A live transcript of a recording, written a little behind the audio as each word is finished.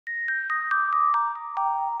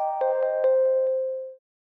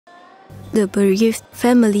The bereaved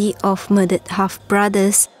family of murdered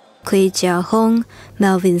half-brothers, Kway Jia Hong,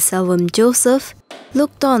 Melvin Joseph,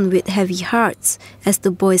 looked on with heavy hearts as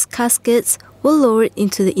the boys' caskets were lowered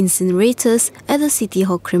into the incinerators at the City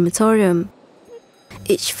Hall crematorium.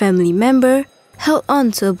 Each family member held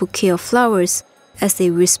on to a bouquet of flowers as they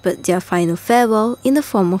whispered their final farewell in the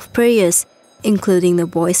form of prayers, including the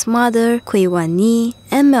boy's mother, Kway Wan Ni,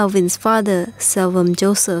 and Melvin's father,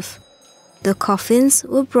 Joseph. The coffins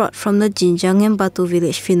were brought from the Jinjiang and Batu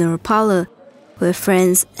village funeral parlor, where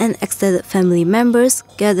friends and extended family members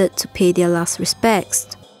gathered to pay their last respects.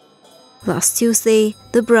 Last Tuesday,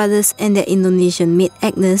 the brothers and their Indonesian maid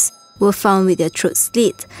Agnes were found with their throats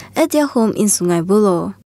slit at their home in Sungai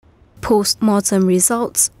Buloh. Post-mortem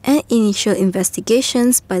results and initial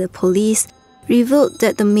investigations by the police revealed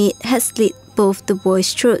that the maid had slit both the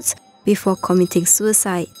boys' throats before committing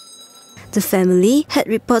suicide. The family had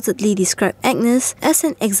reportedly described Agnes as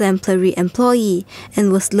an exemplary employee and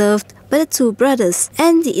was loved by the two brothers,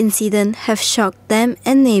 and the incident have shocked them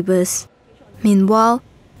and neighbors. Meanwhile,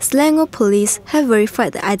 Selangor police have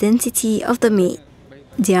verified the identity of the maid.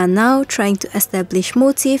 They are now trying to establish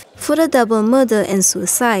motive for the double murder and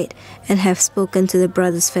suicide and have spoken to the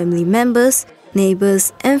brothers' family members,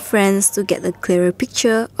 neighbors, and friends to get a clearer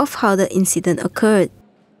picture of how the incident occurred.